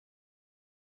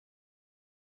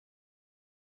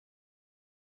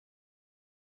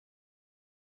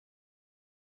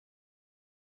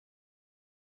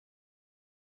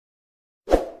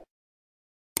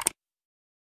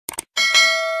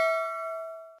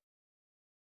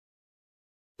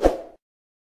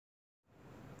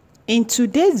In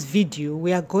today's video,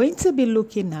 we are going to be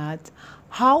looking at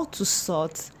how to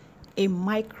sort a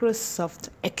Microsoft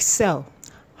Excel.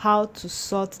 How to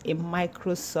sort a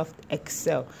Microsoft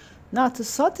Excel. Now, to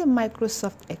sort a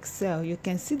Microsoft Excel, you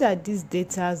can see that these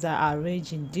data are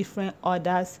arranged in different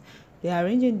orders. They are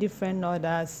arranged in different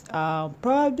orders.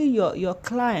 Probably your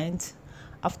client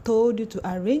have told you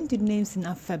to arrange the names in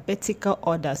alphabetical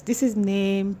orders. This is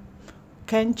name,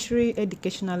 country,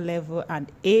 educational level,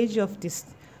 and age of the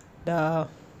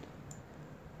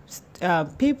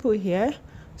people here.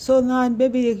 So now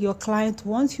maybe your client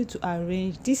wants you to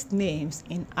arrange these names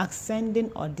in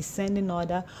ascending or descending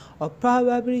order, or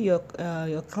probably your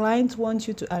client wants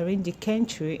you to arrange the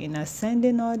country in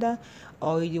ascending order,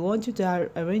 or you want you to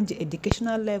arrange the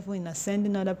educational level in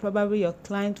ascending order. Probably your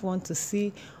client wants to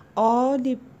see all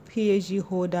the PhD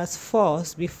holders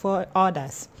first before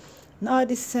others. Now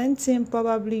the same thing,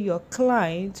 probably your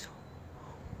client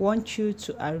wants you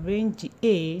to arrange the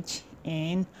age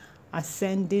in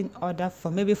ascending order,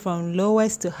 from maybe from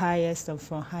lowest to highest or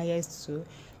from highest to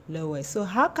lowest. So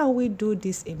how can we do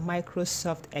this in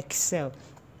Microsoft Excel?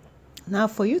 Now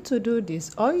for you to do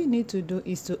this, all you need to do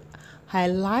is to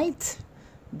highlight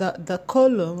the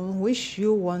column which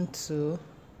you want to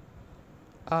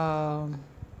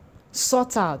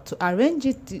sort out, to arrange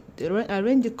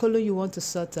the column you want to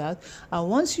sort out. And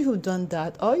once you've done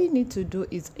that, all you need to do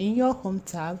is in your home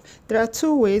tab, there are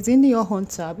two ways. In your home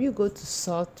tab, you go to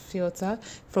sort filter.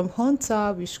 From home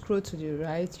tab, you scroll to the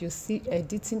right, you see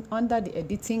editing. Under the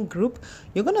editing group,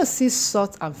 you're going to see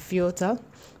sort and filter.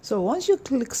 So once you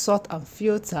click sort and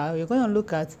filter, you're going to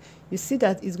look at, you see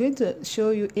that it's going to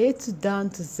show you A to down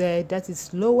to Z, that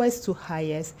is lowest to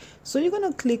highest. So you're going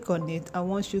to click on it, and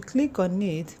once you click on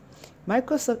it,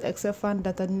 Microsoft Excel found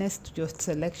data next to your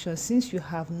selection. Since you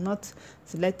have not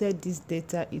selected this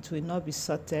data, it will not be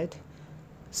sorted.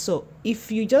 So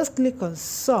if you just click on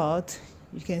sort,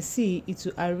 you can see it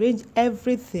will arrange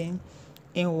everything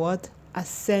in what?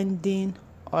 Ascending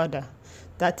order.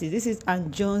 That is, this is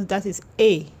and Jones, that is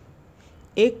A.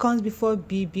 A comes before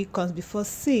B, B comes before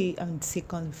C, and C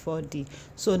comes before D.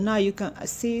 So now you can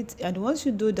see it, and once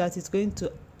you do that, it's going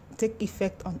to take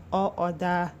effect on all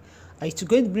other. It's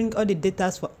going to bring all the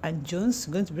data for Ann Jones. It's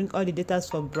going to bring all the data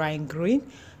for Brian Green.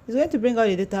 It's going to bring all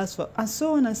the data for, and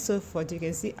so on and so forth. You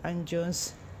can see Ann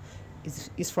Jones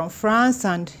is from France,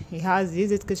 and he has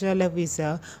his educational level is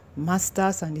a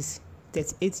master's, and is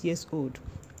 38 years old.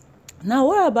 Now,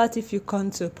 what about if you come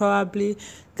to, probably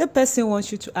the person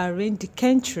wants you to arrange the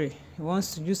country. He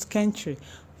wants to use country.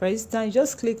 For instance,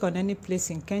 just click on any place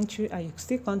in country, and you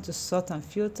click on to sort and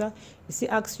filter. You see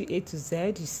asks you A to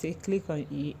Z. You say click on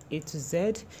A to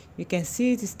Z. You can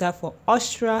see it is start for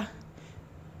Austria,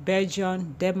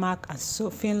 Belgium, Denmark, and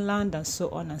so Finland, and so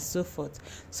on and so forth.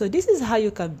 So this is how you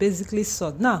can basically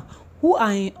sort. Now, who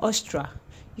are in Austria?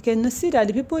 You can see that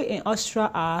the people in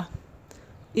Austria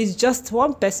is just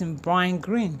one person, Brian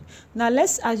Green. Now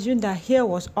let's assume that here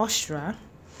was Austria.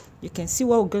 You can see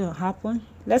what's going to happen.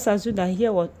 Let's assume that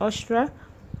here was Austria.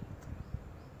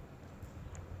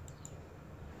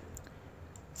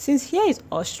 Since here is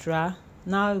Austria,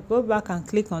 now go back and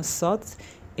click on sort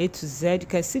A to Z. You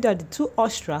can see that the two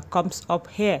Austria comes up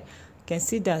here. You can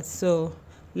see that. So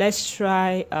let's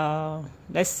try,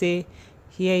 let's say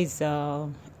here is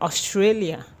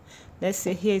Australia. Let's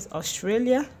say here is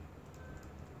Australia.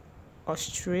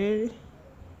 Australia.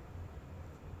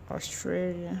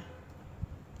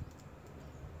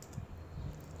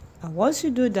 And once you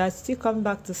do that, still come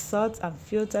back to sort and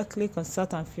filter, click on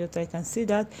sort and filter. You can see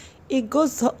that it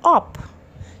goes up.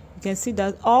 You can see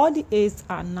that all the A's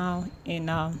are now in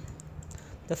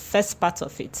the first part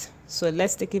of it. So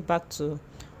let's take it back to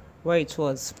where it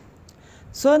was.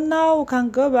 So now we can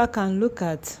go back and look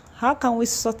at how can we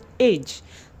sort age.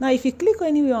 Now if you click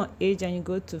anywhere on age and you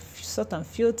go to sort and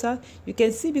filter, you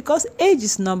can see because age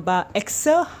is number,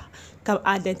 Excel can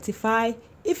identify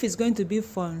if it's going to be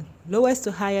from lowest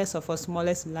to highest or from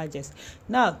smallest to largest.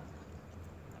 Now,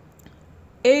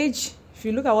 age, if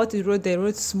you look at what they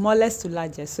wrote smallest to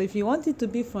largest. So if you want it to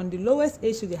be from the lowest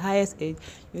age to the highest age,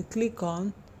 you click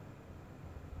on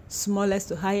smallest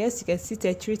to highest. You can see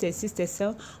 33, 36,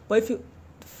 37. But if you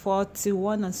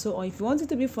 41 and so on, if you want it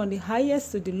to be from the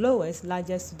highest to the lowest,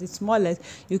 largest to the smallest,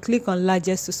 you click on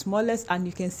largest to smallest, and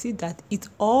you can see that it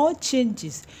all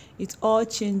changes. It all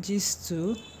changes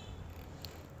to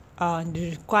the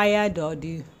required or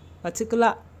the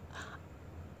particular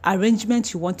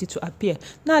arrangement you want it to appear.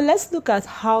 Now let's look at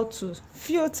how to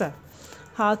filter.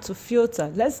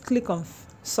 Let's click on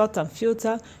sort and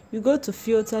filter. You go to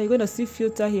filter, you're going to see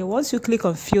filter here. Once you click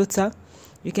on filter,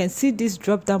 you can see this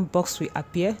drop down box will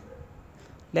appear.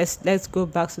 let's go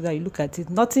back so that you look at it.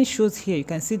 Nothing shows here. You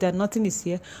can see that nothing is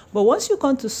here. But once you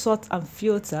come to sort and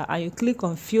filter and you click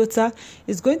on filter,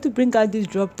 it's going to bring out these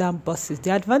drop down boxes.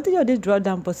 The advantage of these drop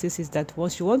down boxes is that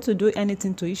once you want to do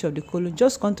anything to each of the column,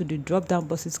 just come to the drop down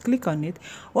boxes, click on it.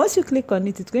 Once you click on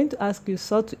it, it's going to ask you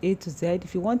sort to A to Z.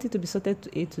 If you want it to be sorted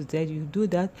to A to Z, you do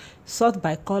that. Sort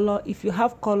by color. If you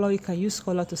have color, you can use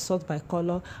color to sort by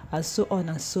color, and so on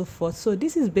and so forth. So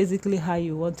this is basically how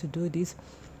you want to do this.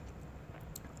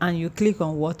 And you click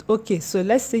on what? Okay, so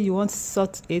let's say you want to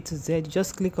sort A to Z.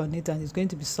 Just click on it and it's going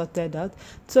to be sorted out.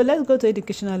 So let's go to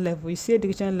educational level. You see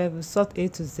educational level, sort A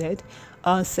to Z.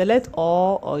 Select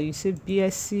all, or you say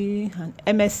BSc and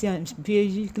MSc and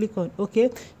PhD. Click on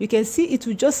OK. You can see it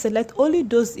will just select only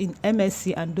those in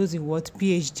MSc and those in what?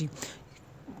 PhD.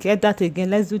 Get that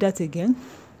again. Let's do that again.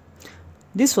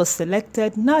 This was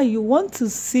selected. Now you want to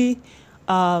see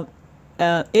A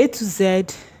to Z.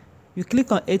 You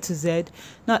click on A to Z.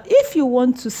 Now, if you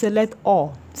want to select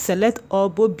all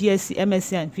both BSc,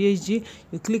 MSc, and PhD,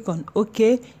 you click on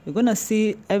OK. You're going to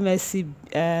see MSc,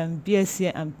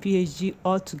 BSc, and PhD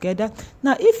all together.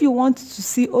 Now, if you want to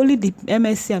see only the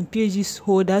MSc and PhD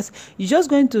holders, you're just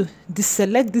going to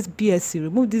deselect this BSc,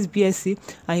 remove this BSc,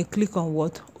 and you click on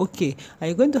what? OK. And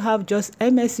you're going to have just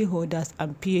MSc holders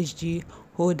and PhD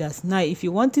holders. Now, if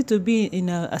you want it to be in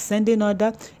a ascending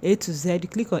order, A to Z, you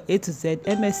click on A to Z.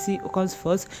 MSc comes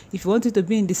first. If you want it to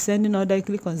be in descending order, you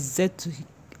click on Z to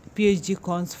PhD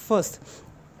comes first.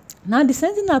 Now,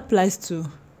 descending applies to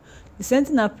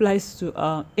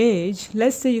age.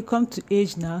 Let's say you come to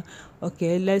age now.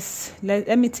 Okay,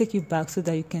 let me take you back so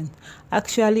that you can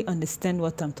actually understand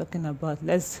what I'm talking about.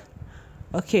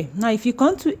 Okay, now if you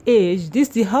come to age, this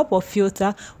is the help of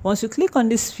filter. Once you click on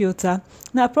this filter,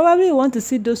 now probably you want to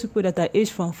see those people that are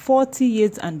aged from 40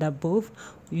 years and above.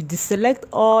 You deselect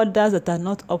others that are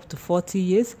not up to 40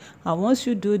 years. And once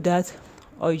you do that,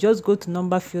 or you just go to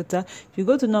number filter. If you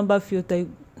go to number filter,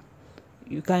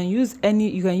 you can use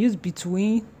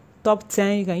between, top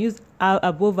 10, you can use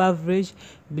above average,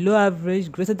 below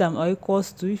average, greater than or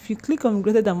equals to. If you click on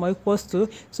greater than or equals to,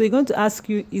 so you're going to ask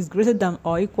you, is greater than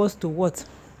or equals to what?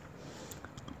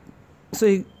 So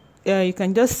you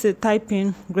can just type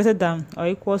in greater than or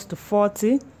equals to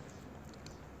 40. So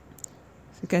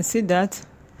you can see that.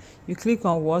 You click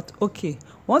on what? Okay.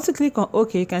 Once you click on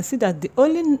OK, you can see that the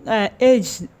only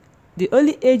age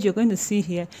you're going to see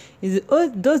here is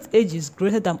those ages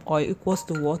greater than or equals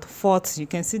to what? 40. You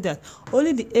can see that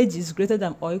only the age is greater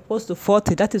than or equals to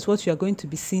 40. That is what you are going to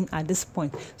be seeing at this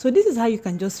point. So this is how you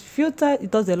can just filter.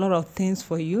 It does a lot of things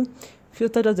for you.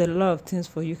 Filter does a lot of things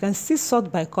for you. You can see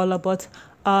sort by color, but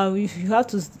if you have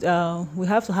to, we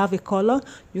have to have a color.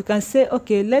 You can say,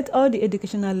 okay, let all the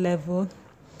educational level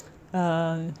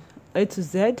A to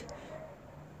Z.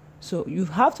 So you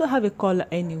have to have a color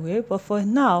anyway, but for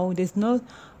now there's no.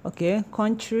 Okay,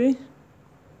 country,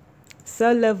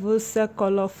 cell level, cell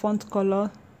color, font color,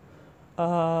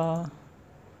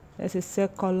 let's say cell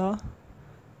color.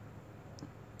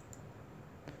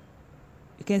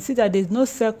 You can see that there's no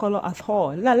cell color at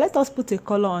all. Now let us put a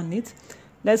color on it.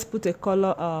 Let's put a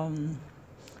color.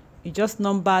 It just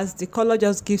numbers. The color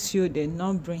just gives you the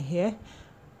numbering here.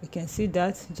 You can see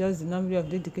that just the number of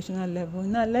the educational level.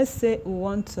 Now let's say we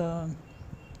want to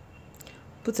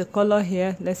put a color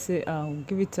here. Let's say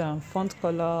give it font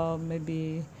color,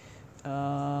 maybe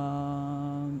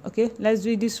okay, let's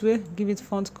do it this way. Give it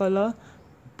font color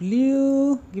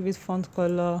blue, give it font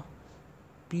color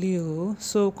blue.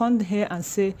 So come here and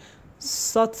say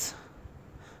sort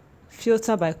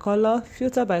filter by color,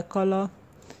 filter by color.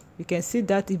 You can see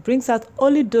that it brings out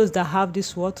only those that have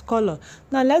this word color.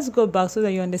 Now let's go back so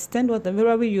that you understand what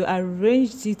probably you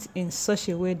arranged it in such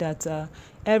a way that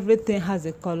everything has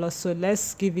a color. So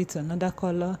let's give it another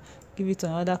color, give it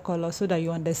another color so that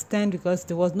you understand, because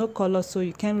there was no color, so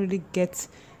you can't really get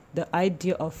the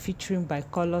idea of featuring by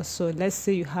color. So let's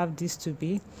say you have this to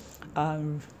be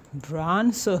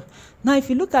brown. So now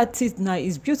if you look at it now,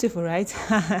 it's beautiful, right?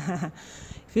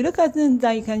 If you look at it now,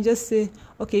 you can just say,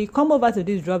 okay, you come over to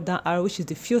this drop down arrow, which is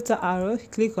the filter arrow.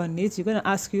 Click on it. You're going to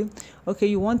ask you, okay,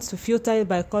 you want to filter it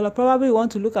by color. Probably you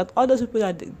want to look at all those people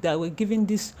that were given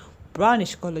this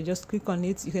brownish color. Just click on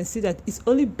it. You can see that it's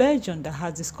only Belgium that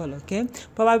has this color. Okay,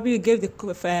 probably you gave the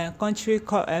country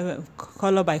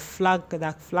color by flag,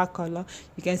 that flag color.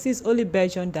 You can see it's only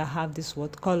Belgium that have this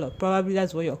word color. Probably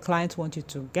that's what your client wants you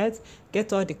to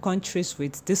get all the countries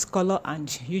with this color,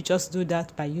 and you just do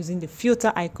that by using the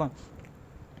filter icon.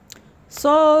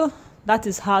 So that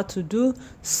is how to do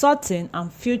sorting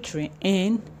and filtering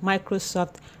in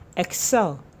Microsoft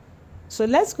Excel. So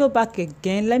let's go back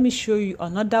again. Let me show you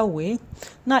another way.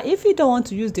 Now, if you don't want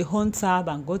to use the home tab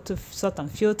and go to sort and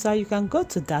filter, you can go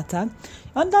to data.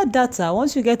 Under data,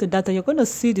 once you get to data, you're going to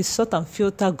see the sort and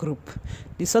filter group,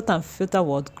 the sort and filter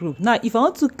word group. Now, if I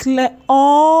want to clear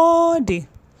all the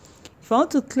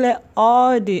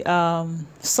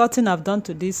sorting I've done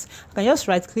to this, I can just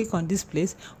right click on this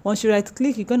place. Once you right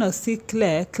click, you're going to see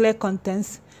clear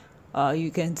contents.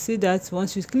 You can see that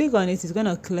once you click on it, it's going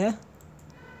to clear.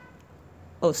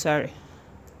 Oh, sorry.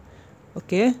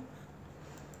 Okay,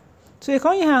 so you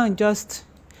come here and just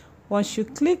once you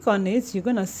click on it, you're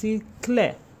gonna see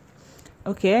clear.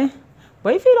 Okay,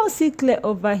 but if you don't see clear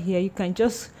over here, you can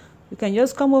just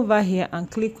come over here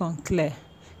and click on clear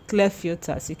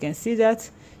filters. You can see that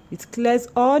it clears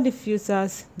all the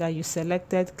filters that you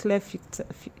selected. Clear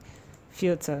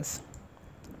filters.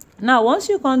 Now, once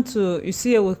you come to, you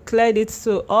see we cleared it,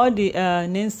 so all the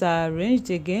names are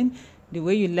arranged again the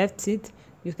way you left it.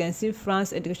 You can see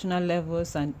France educational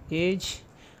levels and age.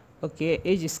 Okay,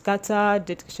 age is scattered,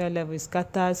 educational level is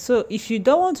scattered. So if you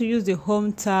don't want to use the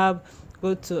home tab,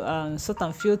 go to sort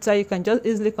and filter. You can just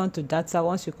easily come to data.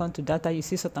 Once you come to data, you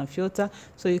see sort and filter.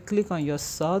 So you click on your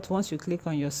sort. Once you click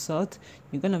on your sort,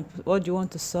 you're gonna, what do you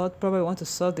want to sort? Probably want to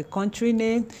sort the country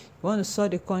name. You want to sort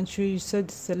the country, you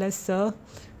select cell.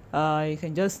 You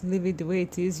can just leave it the way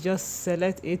it is. Just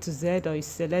select A to Z, or you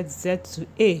select Z to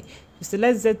A. You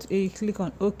select Z to A, you click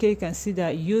on OK. You can see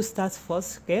that you start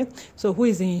first. Okay, so who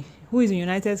is in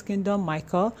United Kingdom?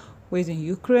 Michael. Who is in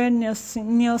Ukraine?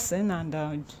 Nielsen.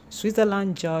 And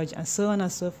Switzerland, George, and so on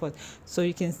and so forth. So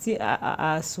you can see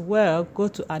as well, go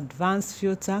to advanced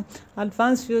filter.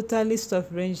 Advanced filter, list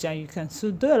of range, and you can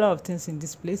so do a lot of things in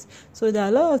this place. So there are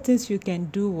a lot of things you can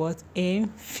do in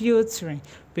filtering.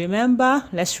 Remember,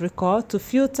 let's recall, to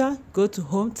filter, go to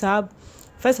home tab.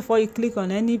 First of all, you click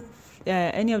on any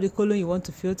of the column you want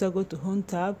to filter, go to home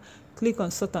tab, click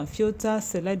on sort and filter,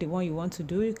 select the one you want to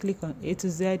do. You click on A to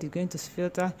Z, you're going to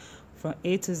filter from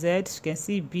A to Z. You can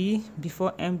see B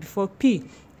before M before P.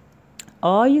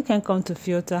 Or you can come to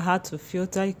filter, how to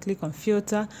filter. You click on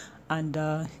filter, and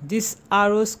this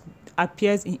arrows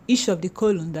appears in each of the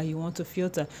columns that you want to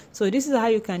filter. So this is how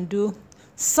you can do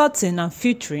sorting and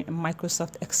filtering in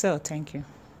Microsoft Excel. Thank you.